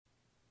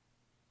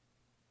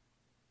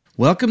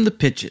Welcome to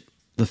PitchIt,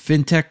 the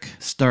FinTech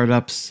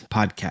Startups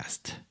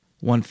podcast.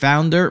 One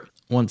founder,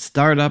 one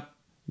startup,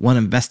 one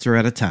investor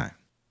at a time.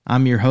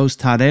 I'm your host,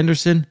 Todd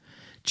Anderson,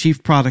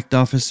 Chief Product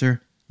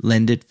Officer,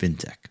 Lendit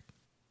FinTech.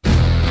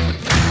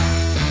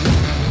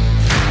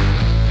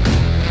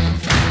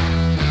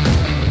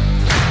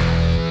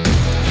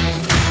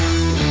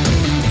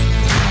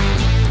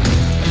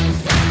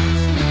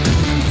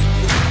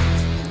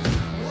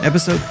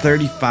 Episode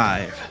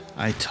 35,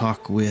 I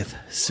talk with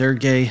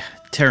Sergei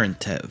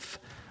Terentev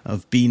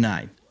of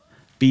B9.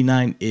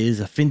 B9 is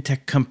a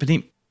fintech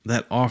company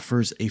that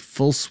offers a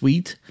full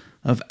suite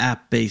of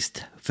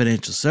app-based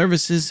financial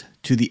services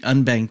to the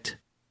unbanked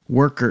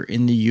worker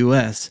in the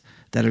U.S.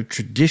 that are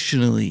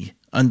traditionally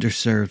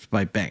underserved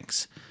by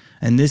banks.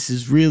 And this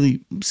is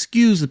really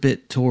skews a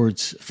bit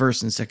towards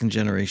first and second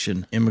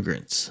generation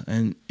immigrants.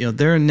 And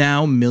there are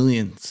now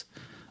millions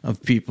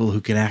of people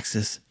who can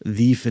access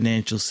the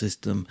financial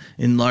system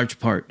in large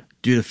part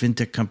due to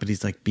fintech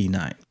companies like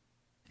B9.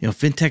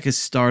 Fintech has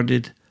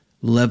started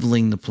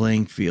leveling the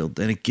playing field,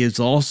 and it gives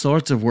all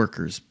sorts of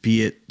workers,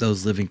 be it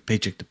those living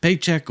paycheck to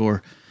paycheck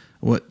or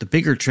what the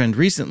bigger trend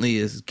recently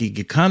is gig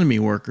economy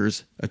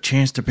workers, a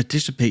chance to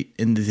participate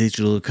in the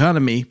digital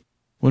economy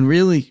when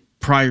really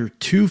prior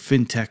to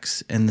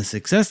fintechs and the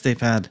success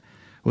they've had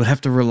would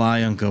have to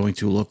rely on going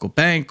to a local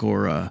bank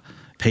or a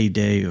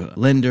payday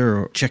lender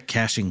or check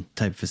cashing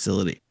type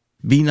facility.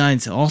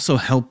 B9's also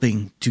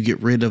helping to get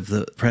rid of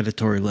the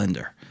predatory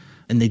lender.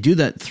 And they do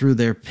that through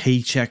their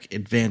Paycheck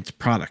Advance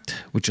product,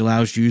 which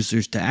allows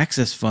users to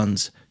access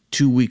funds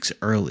 2 weeks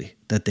early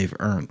that they've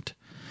earned.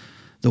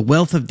 The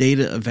wealth of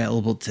data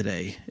available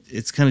today,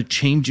 it's kind of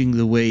changing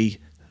the way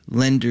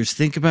lenders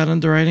think about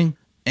underwriting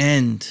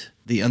and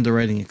the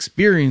underwriting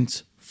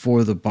experience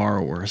for the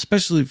borrower,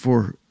 especially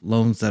for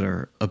loans that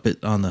are a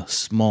bit on the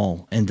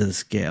small end of the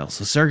scale.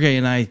 So Sergei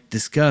and I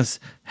discuss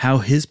how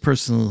his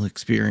personal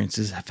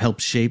experiences have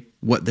helped shape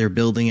what they're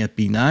building at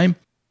B9.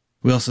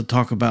 We also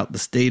talk about the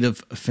state of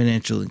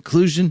financial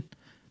inclusion,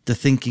 the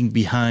thinking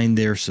behind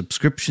their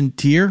subscription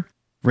tier,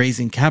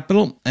 raising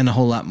capital, and a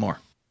whole lot more.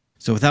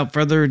 So without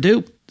further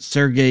ado,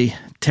 Sergei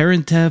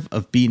Terentev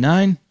of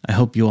B9. I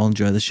hope you all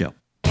enjoy the show.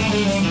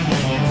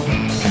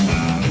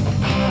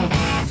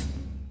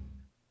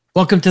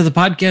 Welcome to the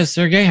podcast,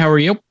 Sergei. How are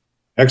you?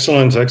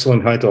 Excellent.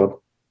 Hi, Todd.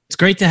 It's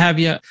great to have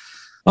you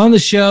on the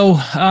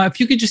show. If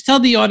you could just tell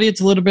the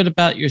audience a little bit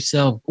about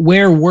yourself.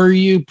 Where were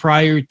you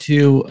prior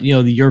to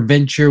your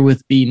venture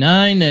with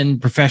B9, and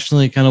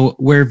professionally, kind of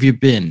where have you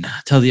been?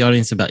 Tell the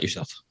audience about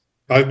yourself.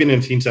 I've been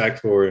in fintech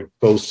for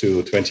close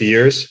to 20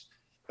 years.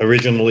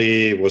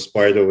 Originally was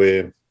part of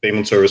a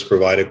payment service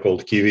provider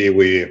called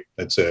Kiwi.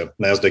 It's a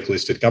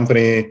NASDAQ-listed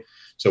company.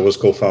 So I was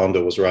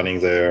co-founder, was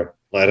running their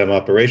LATAM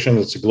operation.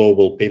 It's a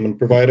global payment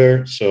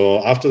provider.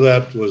 So after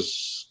that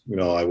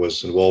I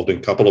was involved in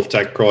a couple of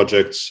tech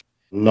projects,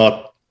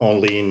 not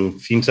only in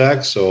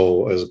fintech,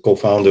 so as a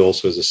co-founder,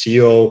 also as a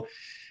CEO.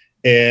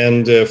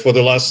 And for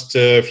the last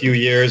few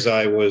years,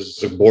 I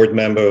was a board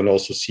member and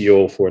also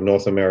CEO for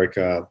North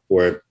America,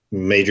 for a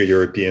major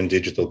European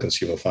digital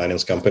consumer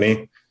finance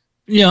company.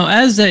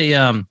 As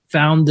a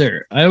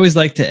founder, I always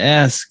like to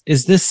ask,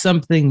 is this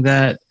something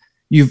that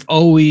you've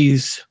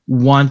always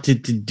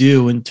wanted to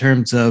do in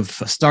terms of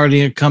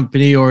starting a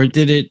company, or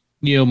did it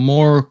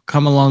more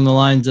come along the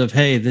lines of,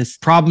 hey, this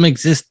problem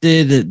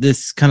existed,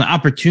 this kind of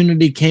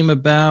opportunity came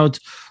about,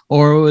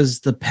 or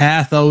was the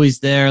path always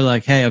there?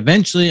 Like, hey,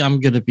 eventually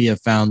I'm going to be a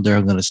founder.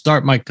 I'm going to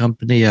start my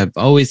company. I've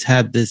always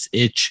had this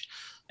itch,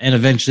 and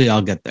eventually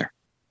I'll get there.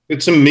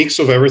 It's a mix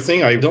of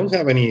everything. I don't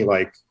have any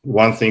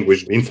one thing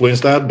which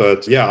influenced that,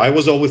 but yeah, I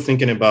was always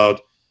thinking about.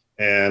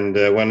 And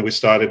when we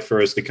started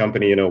first the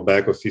company,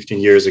 back 15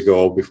 years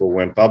ago before we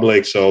went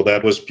public. So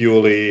that was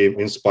purely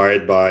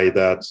inspired by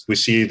that. We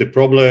see the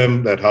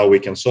problem, that how we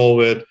can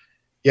solve it.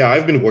 Yeah,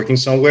 I've been working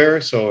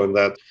somewhere. So in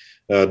that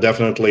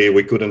definitely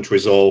we couldn't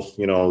resolve,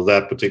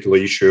 that particular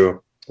issue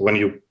when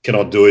you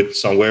cannot do it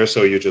somewhere.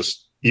 So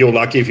you're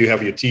lucky if you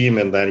have your team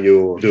and then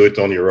you do it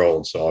on your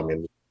own. So,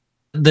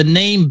 the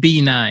name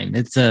B9,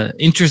 it's an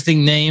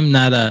interesting name,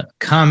 not a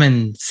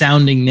common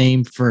sounding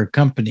name for a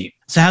company.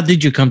 So how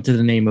did you come to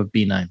the name of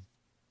B9?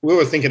 We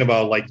were thinking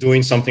about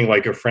doing something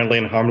like a friendly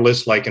and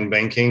harmless, like in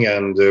banking,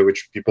 and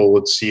which people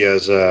would see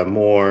as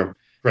more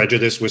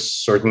prejudice with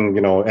certain,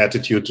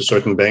 attitude to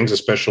certain banks,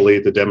 especially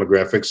the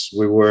demographics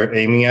we were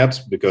aiming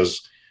at,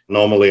 because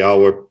normally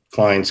our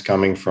clients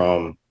coming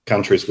from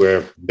countries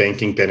where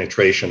banking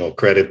penetration or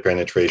credit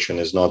penetration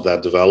is not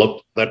that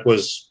developed. That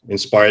was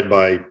inspired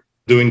by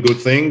doing good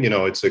thing.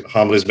 It's a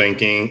harmless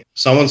banking.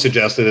 Someone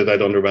suggested it. I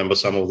don't remember,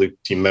 some of the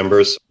team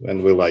members,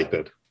 and we liked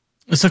it.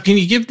 So can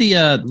you give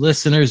the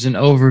listeners an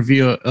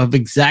overview of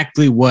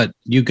exactly what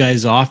you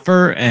guys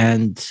offer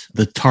and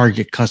the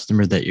target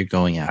customer that you're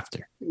going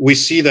after? We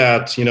see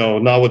that,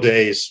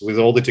 nowadays with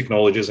all the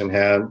technologies in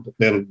hand,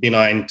 then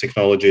benign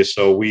technologies,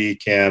 so we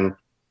can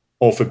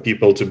offer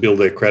people to build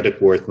their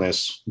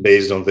creditworthiness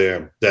based on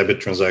their debit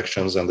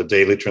transactions and the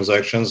daily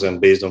transactions and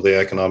based on their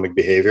economic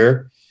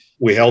behavior.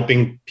 we're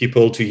helping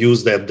people to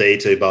use that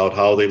data about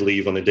how they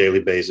live on a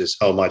daily basis,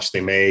 how much they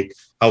make,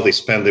 how they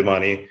spend their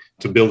money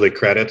to build their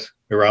credit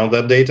around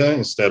that data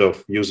instead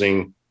of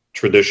using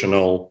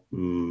traditional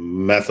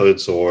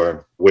methods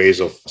or ways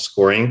of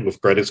scoring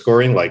with credit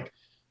scoring like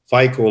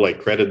FICO,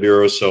 like credit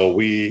bureaus. So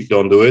we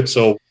don't do it.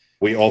 So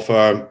we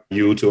offer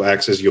you to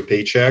access your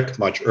paycheck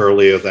much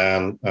earlier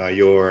than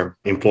your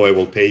employer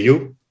will pay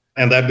you.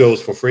 And that goes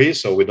for free.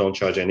 So we don't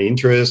charge any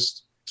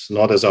interest. It's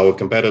not as our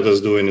competitors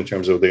do in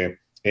terms of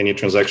any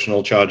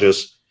transactional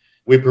charges.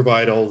 We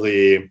provide all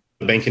the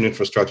banking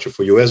infrastructure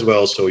for you as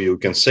well. So you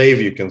can save,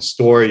 you can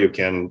store, you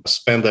can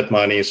spend that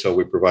money. So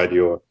we provide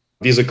your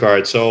Visa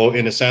card. So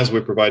in a sense,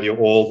 we provide you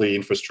all the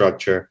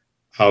infrastructure,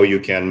 how you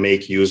can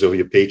make use of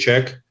your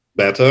paycheck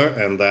better.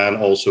 And then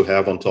also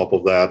have on top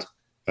of that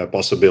a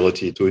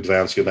possibility to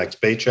advance your next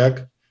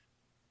paycheck.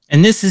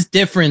 And this is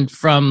different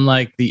from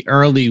like the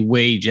early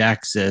wage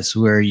access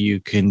where you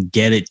can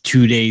get it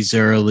 2 days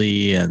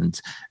early. And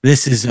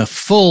this is a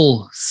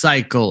full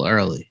cycle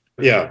early.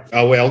 Yeah,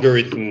 our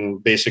algorithm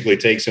basically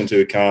takes into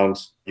account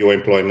your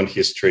employment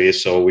history.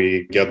 So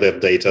we get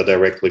that data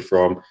directly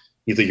from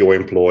either your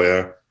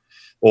employer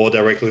or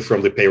directly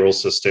from the payroll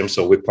system.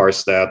 So we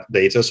parse that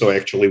data. So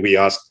actually we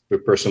ask the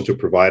person to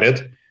provide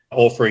it,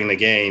 offering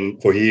again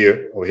for he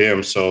or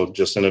him. So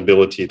just an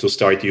ability to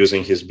start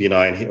using his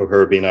B9 or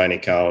her B9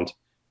 account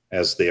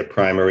as their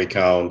primary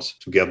account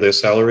to get their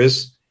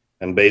salaries.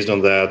 And based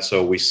on that,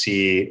 so we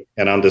see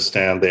and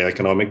understand their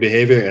economic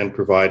behavior and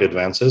provide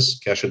advances,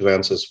 cash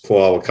advances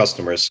for our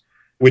customers,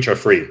 which are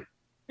free.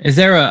 Is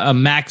there a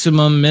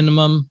maximum,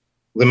 minimum?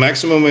 The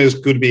maximum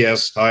could be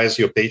as high as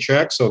your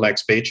paycheck. So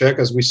next paycheck,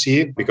 as we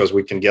see, because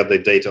we can get the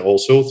data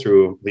also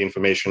through the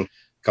information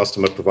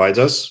customer provides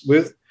us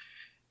with.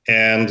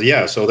 And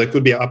yeah, so that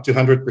could be up to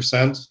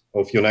 100%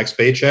 of your next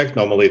paycheck.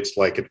 Normally, it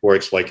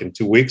works like in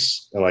 2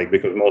 weeks,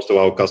 because most of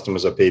our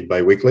customers are paid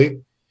bi-weekly.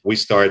 We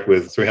start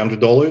with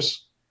 $300.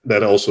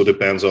 That also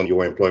depends on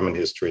your employment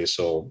history.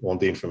 So on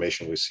the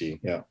information we see,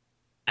 yeah.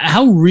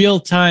 How real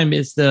time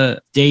is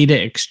the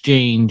data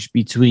exchange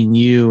between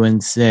you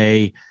and,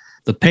 say,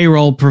 the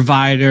payroll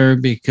provider?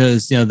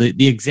 Because,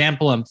 the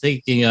example I'm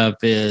thinking of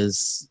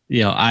is,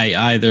 I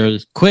either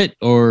quit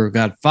or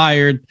got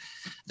fired.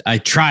 I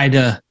try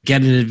to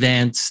get an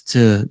advance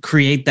to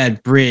create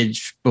that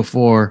bridge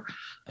before,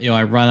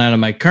 I run out of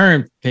my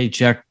current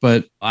paycheck,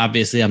 but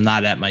obviously I'm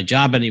not at my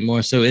job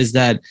anymore. So is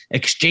that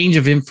exchange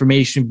of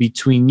information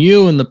between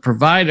you and the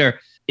provider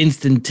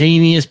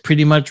instantaneous,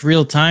 pretty much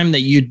real time,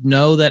 that you'd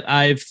know that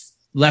I've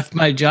left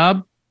my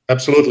job?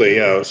 Absolutely,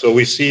 yeah. So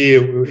we see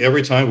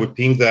every time we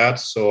ping that.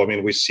 So,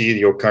 we see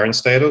your current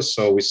status.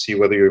 So we see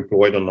whether you're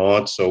employed or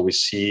not. So we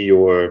see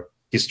your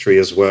history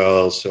as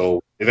well.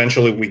 So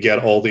eventually we get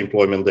all the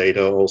employment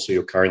data, also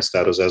your current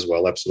status as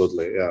well.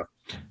 Absolutely, yeah.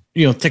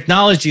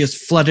 Technology has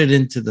flooded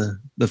into the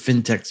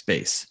fintech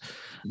space.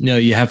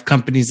 You have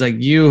companies like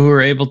you who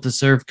are able to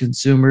serve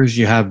consumers.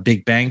 You have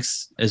big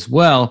banks as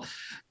well.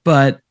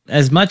 But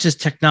as much as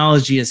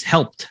technology has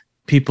helped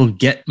people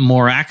get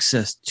more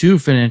access to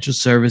financial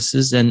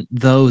services and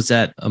those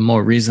at a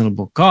more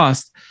reasonable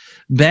cost,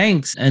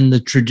 banks and the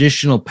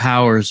traditional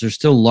powers are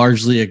still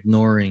largely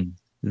ignoring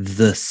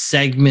the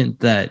segment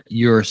that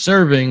you're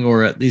serving,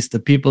 or at least the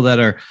people that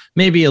are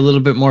maybe a little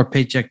bit more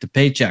paycheck to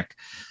paycheck.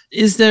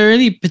 Is there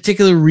any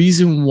particular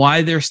reason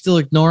why they're still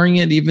ignoring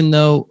it, even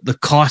though the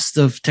cost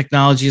of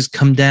technology has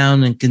come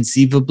down and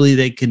conceivably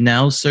they can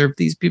now serve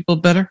these people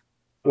better?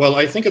 Well,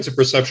 I think it's a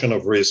perception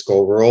of risk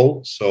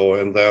overall. So,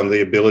 and then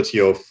the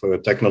ability of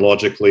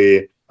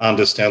technologically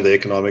understand the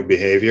economic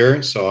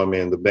behavior. So,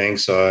 the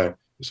banks are,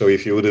 so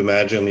if you would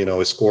imagine,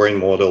 a scoring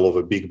model of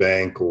a big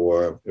bank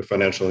or a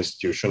financial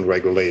institution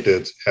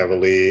regulated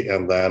heavily,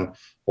 and then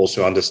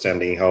also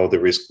understanding how the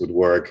risk would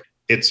work.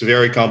 It's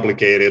very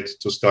complicated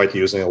to start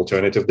using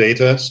alternative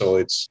data. So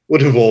it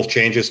would involve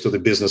changes to the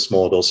business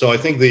model. So I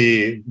think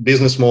the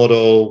business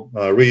model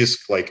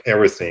risk, like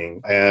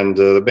everything, and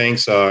the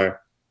banks are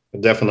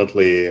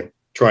definitely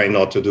trying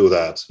not to do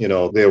that.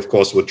 They, of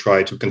course, would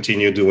try to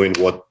continue doing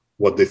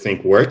what they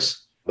think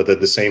works. But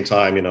at the same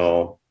time,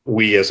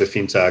 we as a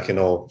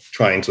fintech,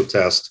 trying to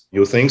test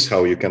new things,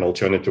 how you can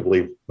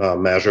alternatively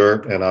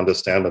measure and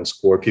understand and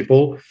score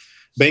people.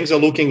 Banks are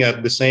looking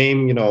at the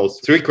same,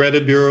 3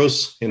 credit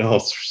bureaus,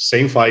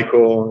 same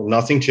FICO,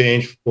 nothing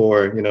changed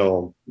for,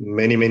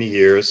 many, many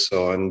years.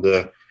 So, and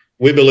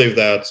we believe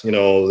that,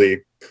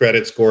 the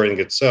credit scoring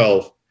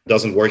itself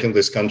doesn't work in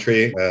this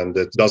country, and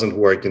it doesn't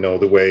work,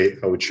 the way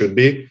how it should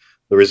be.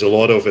 There is a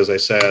lot of, as I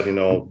said,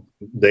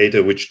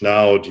 data which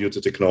now, due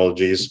to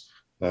technologies,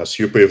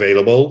 super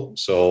available.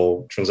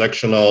 So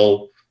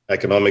transactional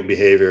economic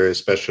behavior,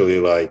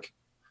 especially like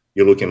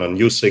you're looking on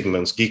new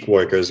segments, gig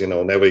workers,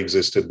 never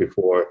existed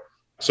before.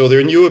 So there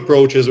are new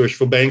approaches, which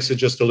for banks is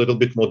just a little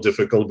bit more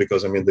difficult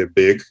because, they're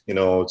big,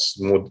 it's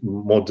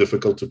more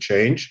difficult to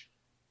change.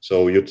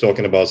 So you're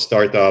talking about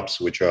startups,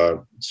 which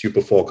are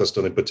super focused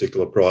on a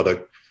particular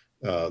product.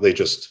 They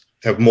just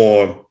have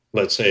more,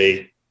 let's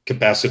say,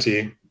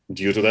 capacity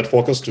due to that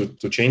focus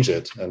to change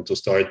it and to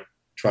start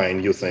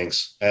trying new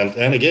things.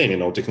 And again,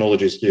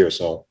 technology is here.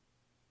 So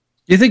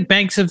Do you think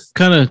banks have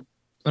kind of,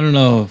 I don't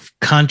know, if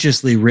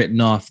consciously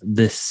written off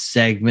this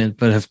segment,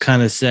 but have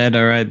kind of said,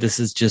 all right, this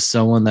is just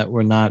someone that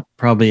we're not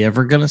probably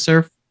ever going to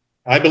serve?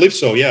 I believe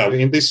so. Yeah.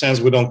 In this sense,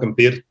 we don't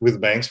compete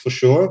with banks for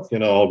sure,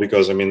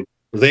 because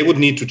they would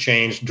need to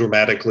change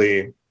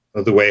dramatically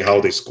the way how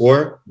they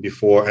score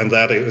before. And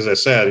that, as I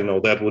said,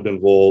 that would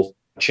involve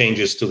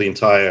changes to the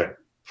entire,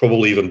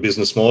 probably even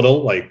business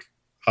model, like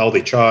how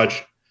they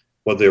charge,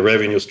 what their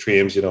revenue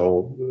streams,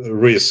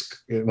 risk,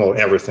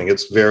 everything.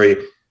 It's very,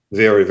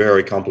 very,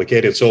 very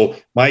complicated. So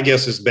my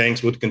guess is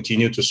banks would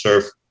continue to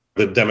serve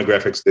the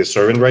demographics they're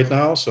serving right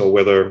now. So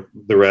whether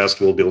the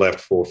rest will be left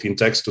for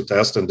fintechs to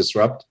test and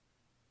disrupt.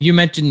 You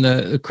mentioned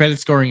the credit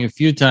scoring a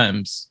few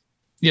times.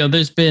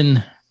 There's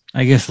been,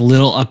 I guess,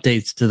 little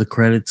updates to the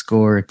credit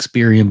score,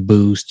 Experian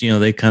Boost.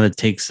 They kind of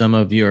take some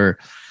of your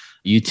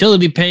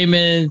utility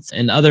payments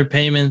and other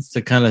payments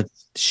to kind of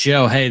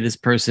show, hey, this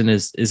person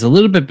is a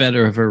little bit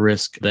better of a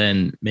risk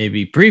than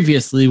maybe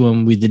previously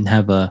when we didn't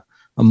have a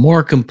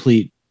more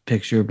complete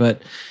picture.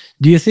 But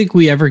do you think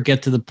we ever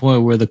get to the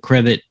point where the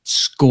credit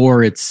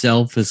score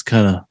itself is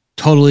kind of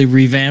totally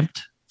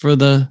revamped for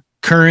the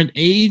current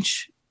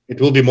age?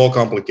 It will be more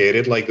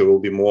complicated. Like there will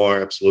be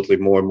absolutely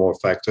more and more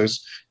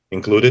factors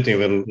included,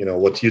 even,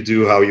 what you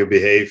do, how you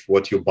behave,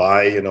 what you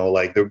buy,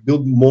 like there will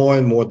be more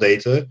and more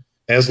data,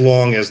 as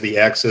long as the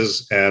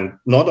access, and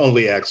not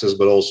only access,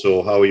 but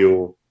also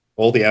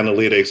all the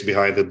analytics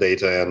behind the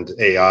data and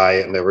AI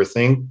and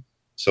everything.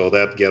 So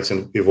that gets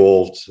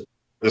evolved.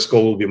 The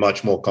score will be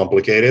much more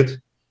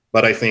complicated.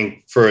 But I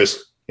think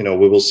first, we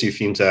will see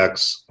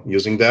fintechs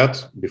using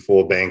that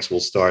before banks will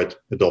start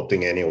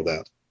adopting any of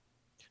that.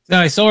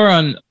 Now, I saw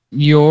on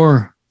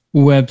your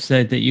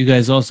website that you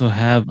guys also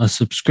have a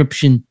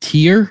subscription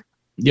tier.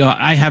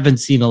 I haven't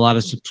seen a lot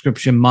of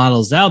subscription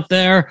models out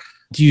there.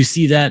 Do you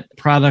see that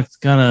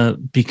product kind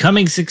of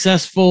becoming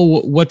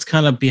successful? What's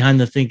kind of behind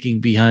the thinking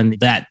behind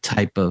that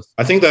type of?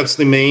 I think that's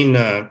the main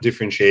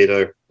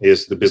differentiator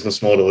is the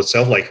business model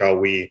itself, like how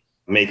we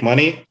make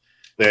money.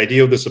 The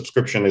idea of the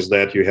subscription is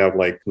that you have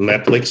like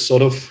Netflix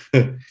sort of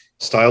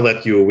style,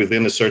 that you,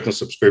 within a certain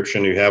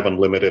subscription, you have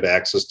unlimited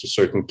access to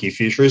certain key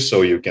features.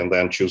 So you can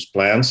then choose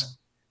plans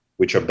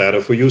which are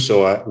better for you.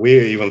 So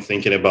we're even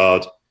thinking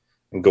about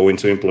going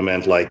to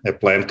implement like a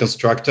plan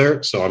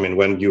constructor. So,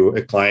 when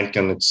a client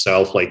can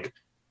itself like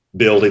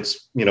build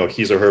its,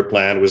 his or her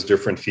plan with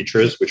different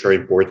features, which are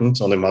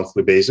important on a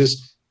monthly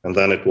basis. And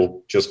then it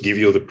will just give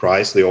you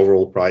the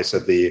overall price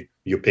that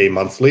you pay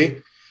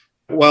monthly.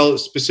 Well,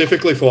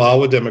 specifically for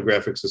our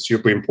demographics, it's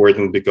super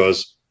important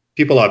because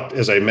people are,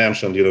 as I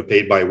mentioned,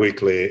 paid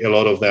bi-weekly. A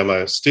lot of them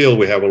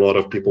we have a lot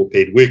of people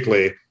paid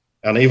weekly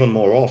and even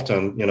more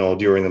often,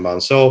 during the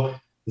month. So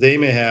they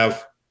may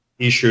have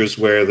issues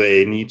where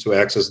they need to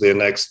access their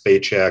next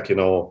paycheck,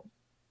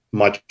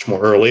 much more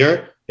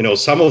earlier.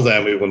 Some of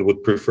them even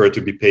would prefer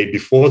to be paid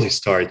before they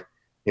start,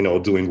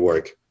 doing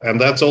work.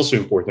 And that's also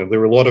important.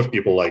 There are a lot of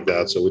people like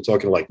that. So we're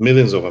talking like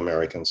millions of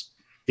Americans.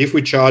 If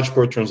we charge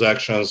per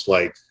transactions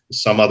like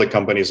some other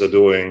companies are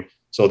doing,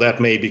 so that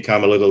may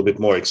become a little bit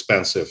more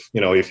expensive.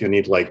 If you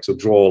need like to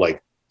draw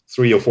like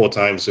 3 or 4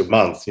 times a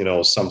month,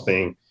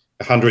 something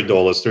 $100,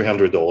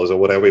 $300 or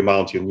whatever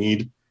amount you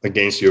need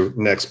against your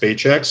next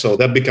paycheck. So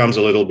that becomes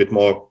a little bit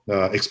more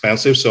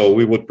expensive. So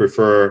we would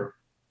prefer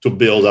to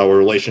build our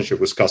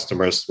relationship with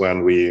customers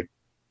when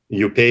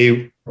you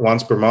pay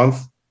once per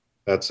month.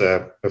 That's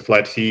a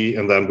flat fee.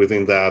 And then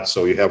within that,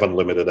 so you have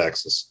unlimited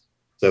access.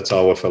 That's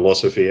our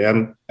philosophy.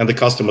 And the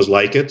customers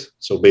like it.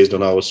 So based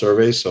on our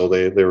surveys, so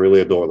they really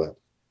adore that.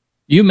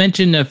 You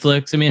mentioned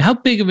Netflix. How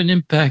big of an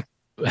impact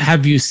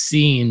have you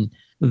seen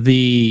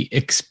the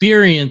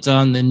experience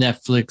on the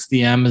Netflix,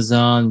 the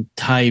Amazon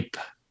type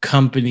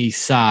company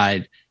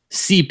side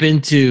seep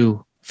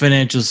into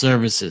financial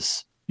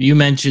services? You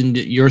mentioned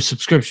your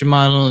subscription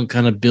model and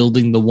kind of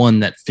building the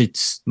one that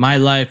fits my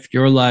life,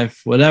 your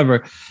life,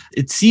 whatever.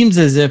 It seems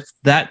as if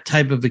that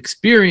type of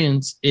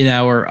experience in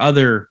our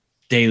other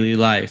daily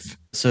life,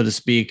 so to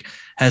speak,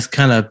 has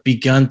kind of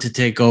begun to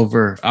take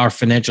over our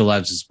financial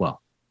lives as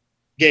well.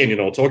 Again,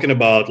 talking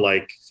about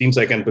like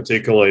fintech in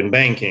particular in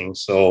banking.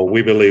 So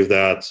we believe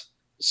that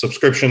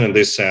subscription in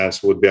this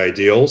sense would be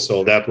ideal.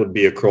 So that would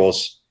be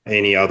across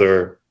any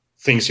other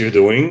things you're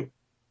doing.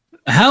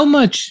 How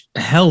much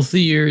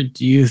healthier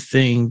do you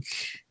think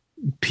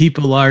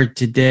people are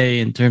today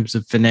in terms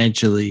of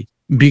financially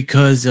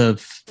because of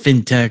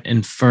fintech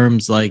and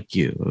firms like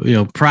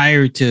you?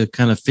 Prior to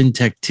kind of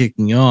fintech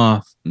ticking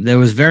off, there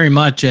was very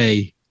much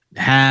a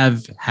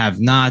have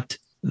not.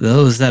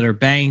 Those that are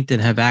banked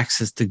and have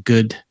access to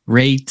good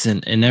rates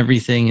and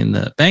everything in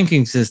the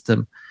banking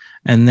system.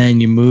 And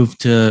then you move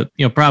to,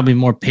 probably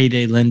more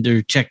payday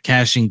lender, check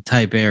cashing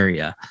type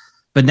area.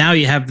 But now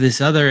you have this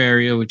other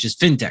area, which is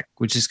fintech,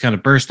 which has kind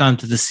of burst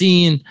onto the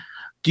scene.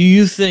 Do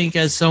you think,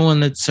 as someone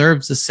that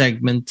serves a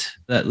segment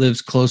that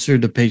lives closer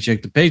to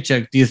paycheck,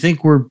 do you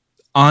think we're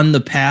on the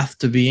path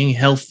to being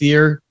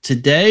healthier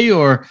today,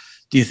 or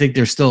do you think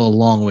there's still a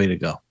long way to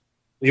go?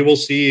 You will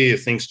see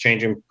things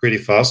changing pretty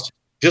fast.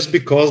 just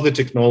because the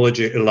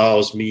technology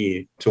allows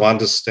me to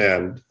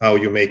understand how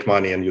you make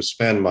money and you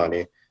spend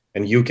money,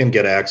 and you can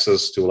get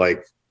access to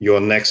like your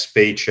next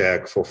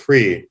paycheck for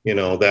free,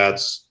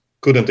 that's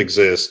couldn't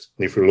exist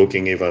if we're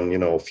looking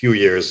even, a few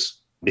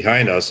years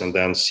behind us, and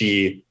then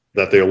see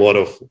that there are a lot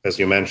of, as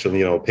you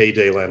mentioned,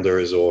 payday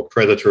lenders or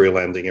predatory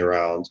lending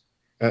around.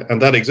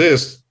 And that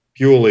exists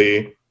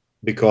purely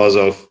because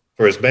of,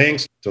 first,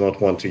 banks do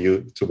not want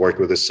to work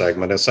with this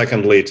segment. And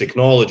secondly,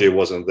 technology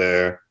wasn't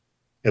there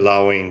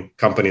allowing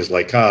companies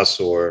like us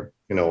or,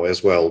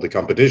 as well, the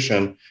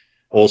competition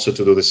also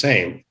to do the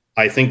same.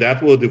 I think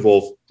that will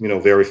evolve,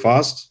 very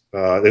fast.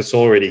 It's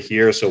already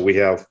here. So we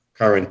have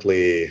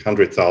currently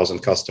 100,000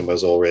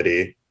 customers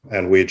already,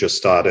 and we just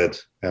started.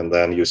 And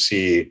then you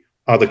see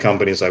other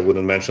companies, I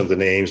wouldn't mention the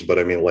names, but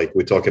I mean, like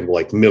we're talking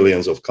like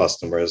millions of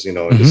customers, in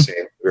the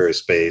same very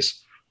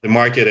space. The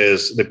market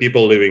is, the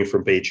people living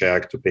from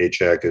paycheck to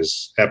paycheck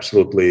is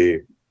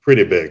absolutely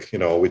pretty big.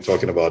 We're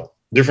talking about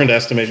different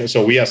estimations.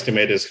 So we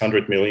estimate it's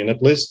 100 million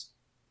at least.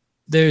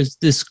 There's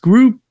this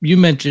group, you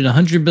mentioned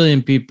 100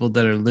 billion people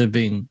that are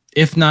living,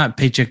 if not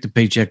paycheck to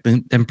paycheck,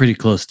 then pretty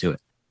close to it.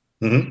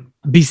 Mm-hmm.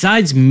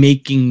 Besides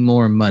making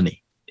more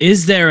money,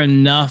 is there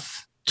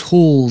enough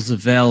tools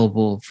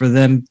available for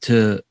them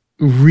to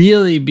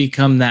really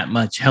become that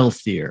much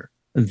healthier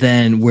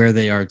than where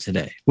they are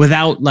today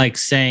without like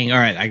saying, all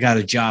right, I got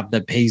a job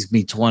that pays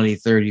me 20,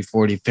 30,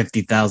 40,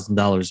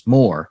 $50,000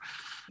 more?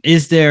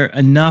 Is there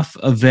enough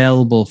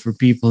available for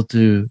people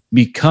to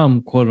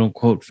become quote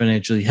unquote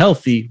financially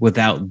healthy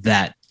without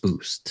that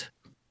boost?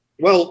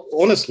 Well,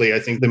 honestly, I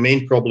think the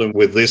main problem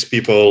with these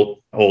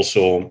people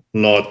also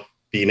not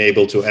being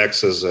able to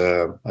access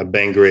a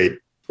bank grade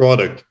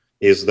product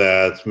is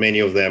that many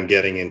of them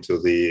getting into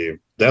the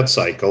debt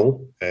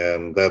cycle,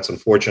 and that's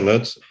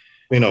unfortunate.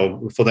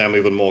 For them,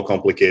 even more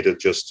complicated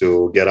just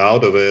to get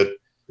out of it.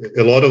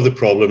 A lot of the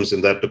problems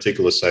in that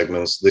particular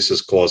segments, this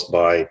is caused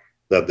by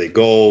that they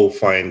go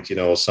find,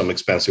 some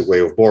expensive way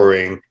of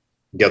borrowing,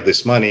 get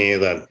this money,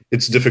 then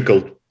it's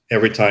difficult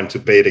every time to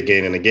pay it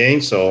again and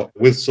again. So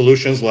with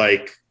solutions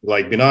like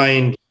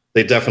Benign,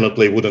 they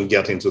definitely wouldn't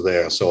get into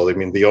there. So, I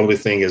mean, the only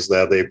thing is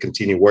that they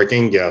continue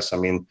working. Yes, I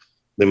mean,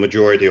 the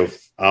majority of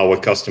our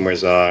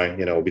customers are,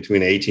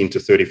 between 18 to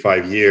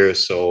 35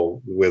 years.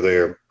 So with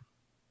their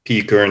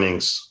peak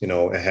earnings,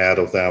 ahead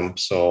of them.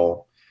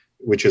 So,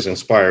 which is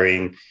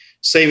inspiring.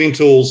 Saving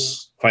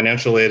tools,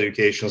 financial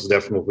education is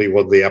definitely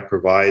what the app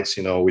provides.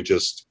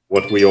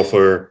 What we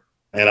offer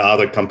and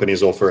other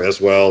companies offer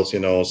as well,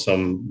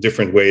 some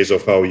different ways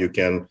of how you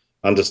can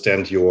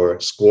understand your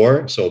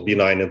score. So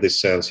Benign in this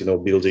sense,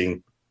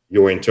 building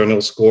your internal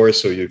score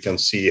so you can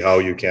see how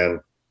you can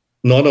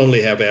not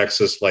only have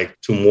access like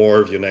to more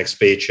of your next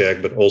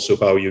paycheck, but also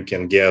how you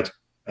can get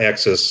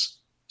access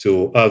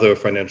to other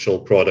financial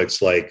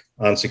products like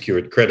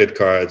unsecured credit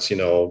cards,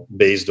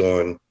 based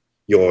on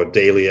your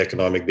daily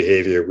economic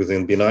behavior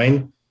within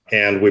Benign.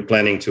 And we're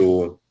planning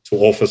to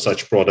offer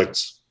such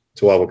products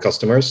to our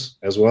customers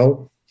as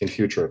well in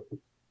future.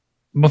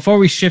 Before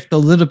we shift a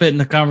little bit in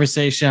the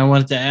conversation, I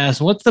wanted to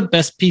ask, what's the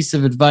best piece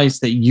of advice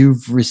that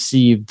you've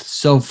received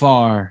so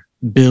far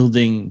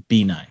building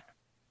Benign?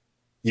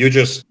 You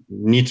just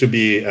need to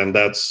be, and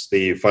that's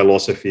the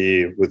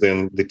philosophy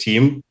within the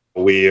team.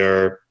 We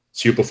are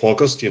super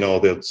focused,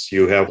 that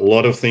you have a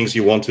lot of things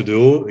you want to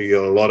do, you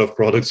have a lot of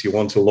products you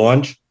want to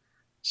launch.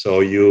 So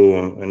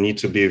you need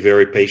to be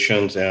very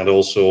patient and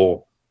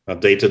also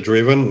data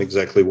driven,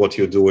 exactly what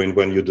you're doing,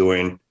 when you're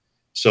doing.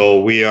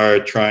 So we are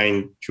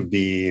trying to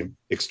be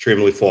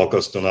extremely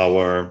focused on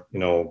our,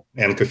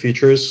 anchor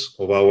features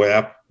of our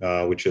app,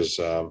 which is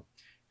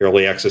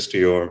early access to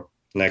your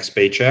next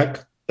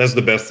paycheck. That's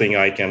the best thing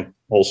I can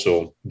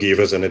also give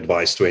as an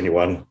advice to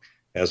anyone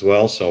as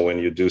well. So when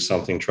you do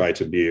something, try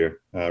to be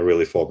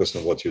really focused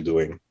on what you're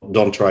doing.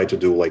 Don't try to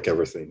do like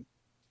everything.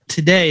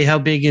 Today, how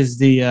big is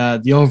the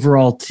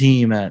overall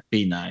team at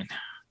Benign?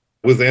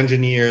 With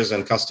engineers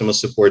and customer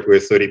support, we're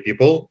 30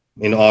 people.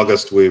 In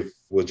August, we're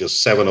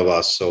just 7 of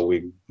us. So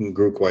we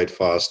grew quite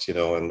fast,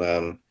 and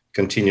then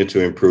continue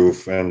to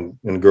improve and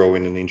grow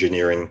in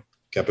engineering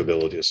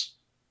capabilities.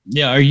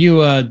 Yeah. Are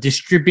you a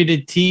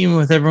distributed team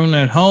with everyone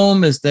at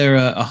home? Is there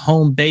a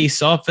home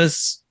base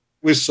office?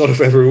 We're sort of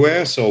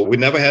everywhere. So we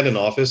never had an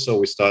office. So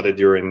we started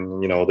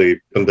during, the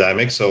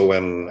pandemic. So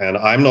and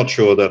I'm not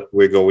sure that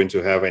we're going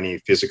to have any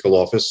physical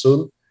office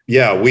soon.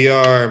 Yeah, we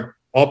are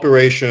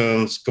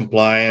operations,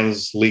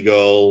 compliance,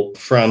 legal,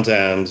 front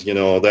end,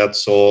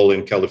 that's all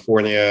in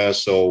California.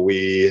 So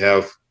we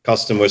have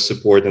customer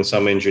support and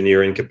some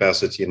engineering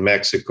capacity in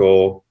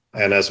Mexico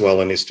and as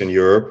well in Eastern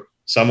Europe.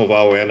 Some of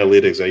our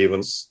analytics are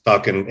even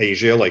stuck in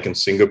Asia, like in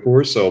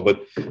Singapore. So,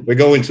 but we're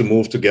going to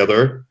move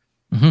together.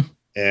 Mm-hmm.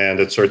 And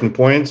at certain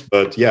points,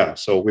 but yeah,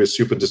 so we're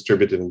super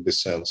distributed in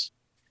this sense.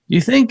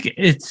 You think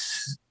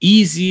it's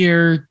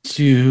easier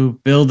to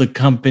build a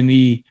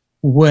company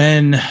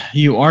when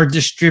you are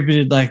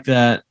distributed like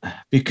that,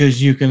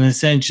 because you can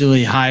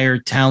essentially hire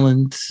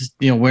talent,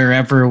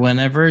 wherever,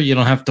 whenever. You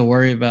don't have to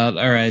worry about,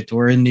 all right,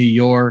 we're in New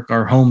York,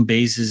 our home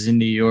base is in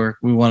New York.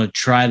 We want to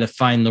try to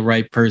find the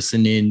right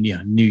person in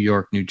New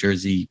York, New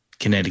Jersey,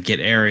 Connecticut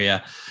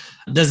area.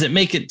 Does it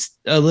make it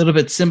a little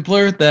bit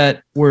simpler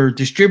that we're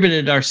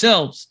distributed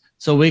ourselves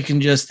so we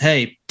can just,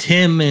 hey,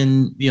 Tim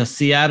in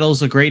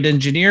Seattle's a great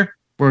engineer.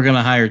 We're going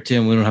to hire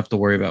Tim. We don't have to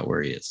worry about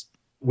where he is.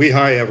 We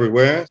hire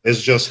everywhere.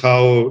 It's just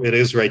how it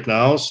is right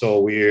now. So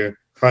we're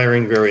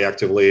hiring very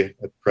actively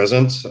at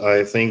present.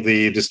 I think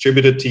the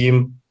distributed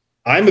team,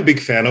 I'm a big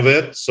fan of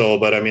it.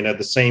 But at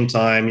the same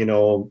time,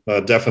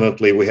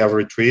 definitely we have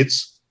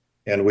retreats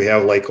and we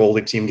have like all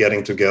the team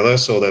getting together.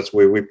 So that's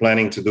where we're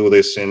planning to do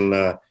this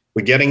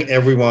we're getting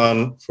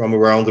everyone from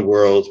around the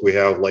world. We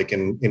have like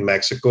in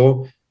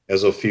Mexico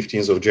as of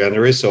 15th of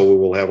January. So we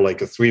will have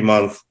like a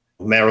 3-month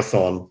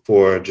marathon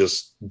for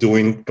just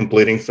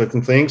completing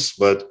certain things.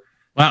 But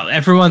wow,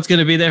 everyone's going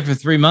to be there for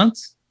 3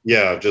 months?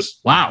 Yeah,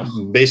 just wow.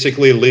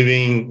 Basically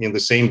living in the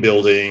same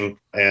building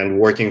and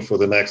working for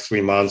the next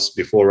 3 months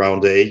before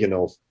round A.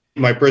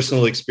 My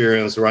personal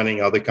experience running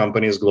other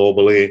companies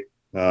globally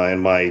and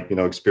my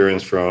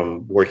experience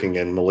from working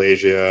in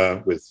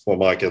Malaysia with 4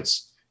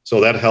 markets. So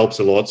that helps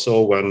a lot.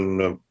 So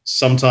when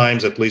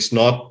sometimes, at least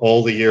not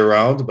all the year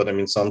round, but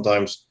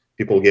sometimes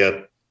people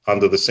get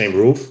under the same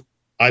roof.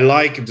 I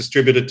like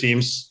distributed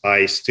teams.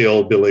 I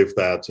still believe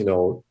that,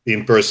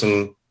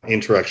 in-person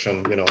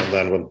interaction, and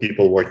then when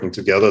people working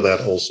together,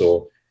 that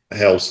also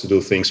helps to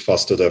do things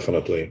faster,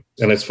 definitely.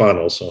 And it's fun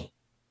also.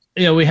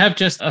 We have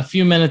just a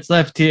few minutes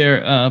left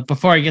here.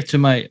 Before I get to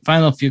my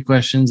final few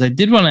questions, I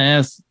did want to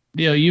ask,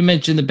 you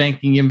mentioned the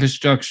banking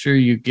infrastructure.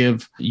 You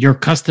give your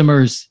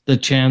customers the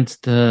chance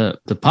to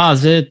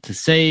deposit, to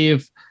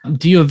save.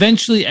 Do you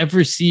eventually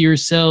ever see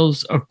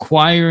yourselves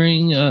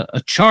acquiring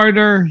a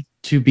charter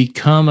to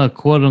become a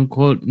quote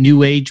unquote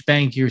new age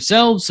bank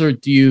yourselves? Or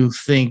do you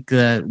think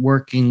that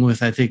working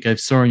with, I think I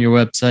saw on your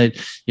website,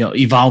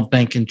 Evolve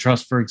Bank and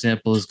Trust, for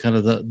example, is kind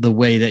of the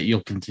way that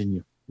you'll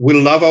continue? We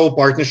love our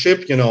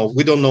partnership.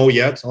 We don't know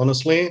yet,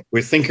 honestly.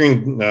 We're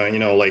thinking,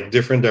 like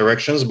different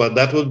directions, but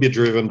that would be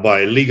driven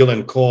by legal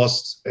and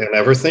costs and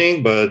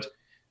everything. But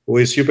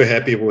we're super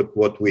happy with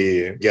what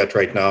we get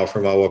right now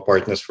from our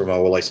partners, from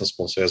our license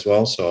sponsor as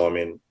well. So,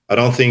 I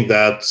don't think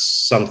that's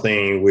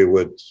something we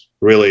would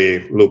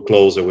really look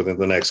closer within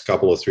the next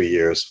couple of 3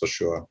 years for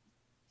sure.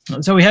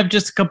 So we have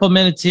just a couple of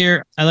minutes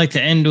here. I like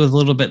to end with a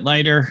little bit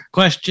lighter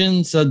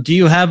questions. So do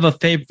you have a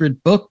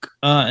favorite book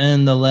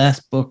and the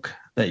last book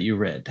that you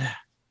read?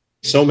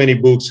 So many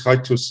books,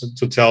 hard to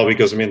tell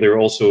because they're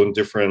also in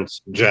different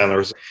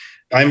genres.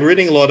 I'm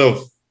reading a lot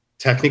of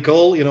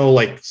technical,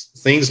 like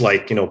things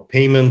like,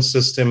 payment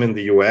system in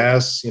the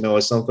US,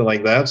 or something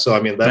like that. So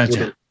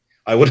Gotcha.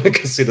 I wouldn't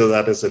consider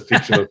that as a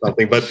fiction or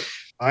something, but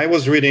I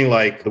was reading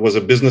there was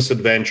a Business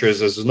Adventures.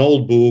 There's an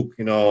old book,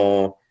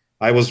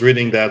 I was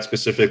reading that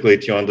specifically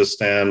to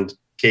understand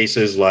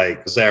cases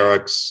like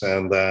Xerox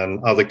and then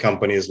other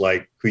companies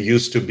who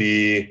used to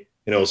be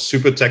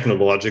super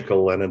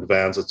technological and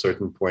advanced at a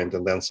certain point,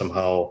 and then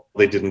somehow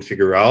they didn't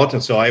figure out.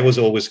 And so I was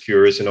always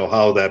curious,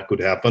 how that could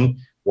happen,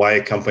 why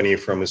a company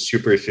from a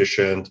super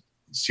efficient,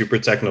 super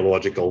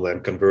technological then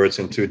converts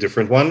into a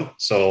different one.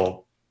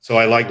 So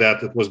I like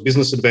that. It was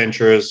Business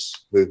Adventures,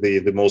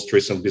 the most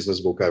recent business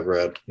book I've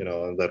read,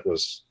 and that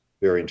was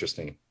very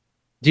interesting.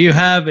 Do you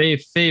have a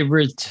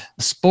favorite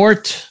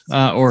sport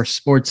or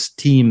sports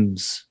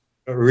teams?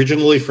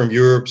 Originally from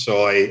Europe,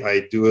 so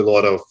I do a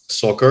lot of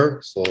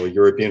soccer, so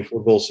European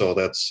football, so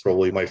that's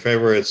probably my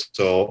favorite.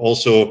 So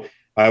also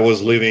I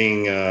was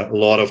living a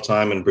lot of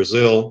time in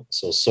Brazil,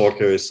 so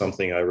soccer is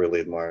something I really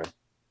admire.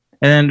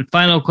 And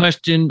final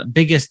question,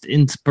 biggest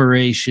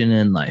inspiration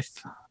in life?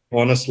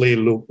 Honestly,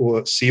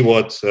 see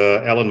what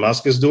Elon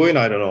Musk is doing.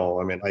 I don't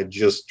know. I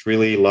just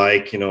really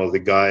like,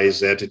 the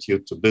guy's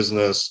attitude to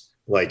business,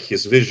 like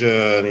his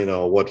vision,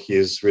 what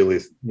he's really,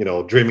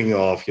 dreaming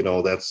of,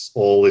 that's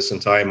all this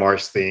entire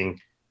Mars thing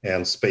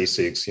and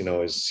SpaceX,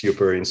 is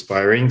super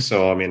inspiring.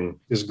 So,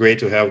 it's great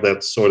to have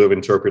that sort of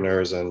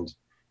entrepreneurs and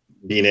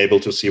being able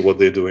to see what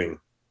they're doing.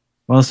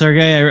 Well,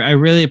 Sergei, I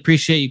really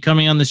appreciate you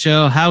coming on the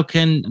show. How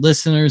can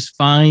listeners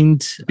find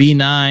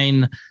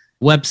B9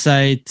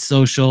 website,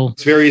 social?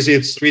 It's very easy.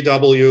 It's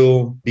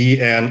www.bnine.com,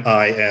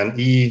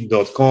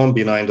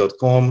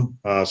 b9.com.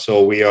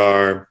 So we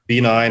are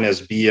B9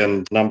 as B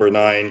and number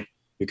 9.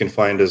 You can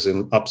find us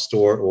in App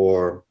Store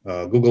or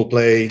Google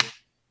Play.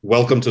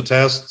 Welcome to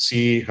test,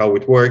 see how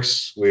it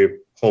works. We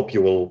hope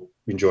you will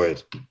enjoy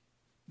it.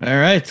 All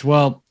right.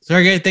 Well,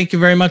 Sergei, thank you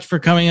very much for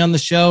coming on the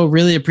show.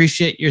 Really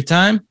appreciate your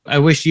time. I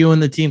wish you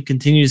and the team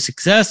continued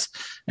success,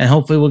 and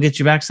hopefully we'll get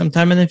you back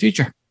sometime in the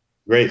future.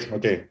 Great.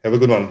 Okay. Have a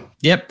good one.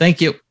 Yep.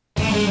 Thank you.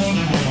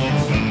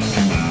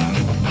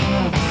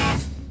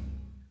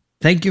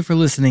 Thank you for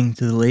listening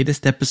to the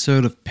latest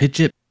episode of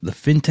PitchIt, the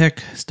FinTech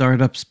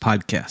Startups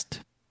Podcast.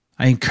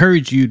 I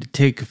encourage you to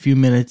take a few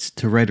minutes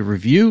to write a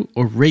review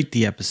or rate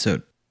the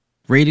episode.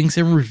 Ratings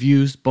and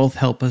reviews both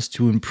help us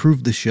to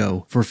improve the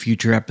show for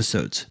future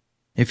episodes.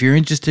 If you're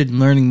interested in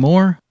learning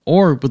more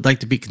or would like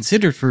to be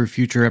considered for a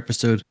future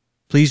episode,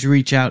 please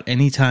reach out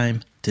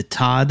anytime to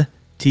Todd,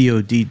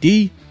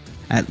 Todd,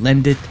 at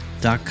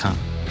lendit.com.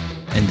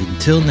 And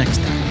until next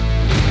time.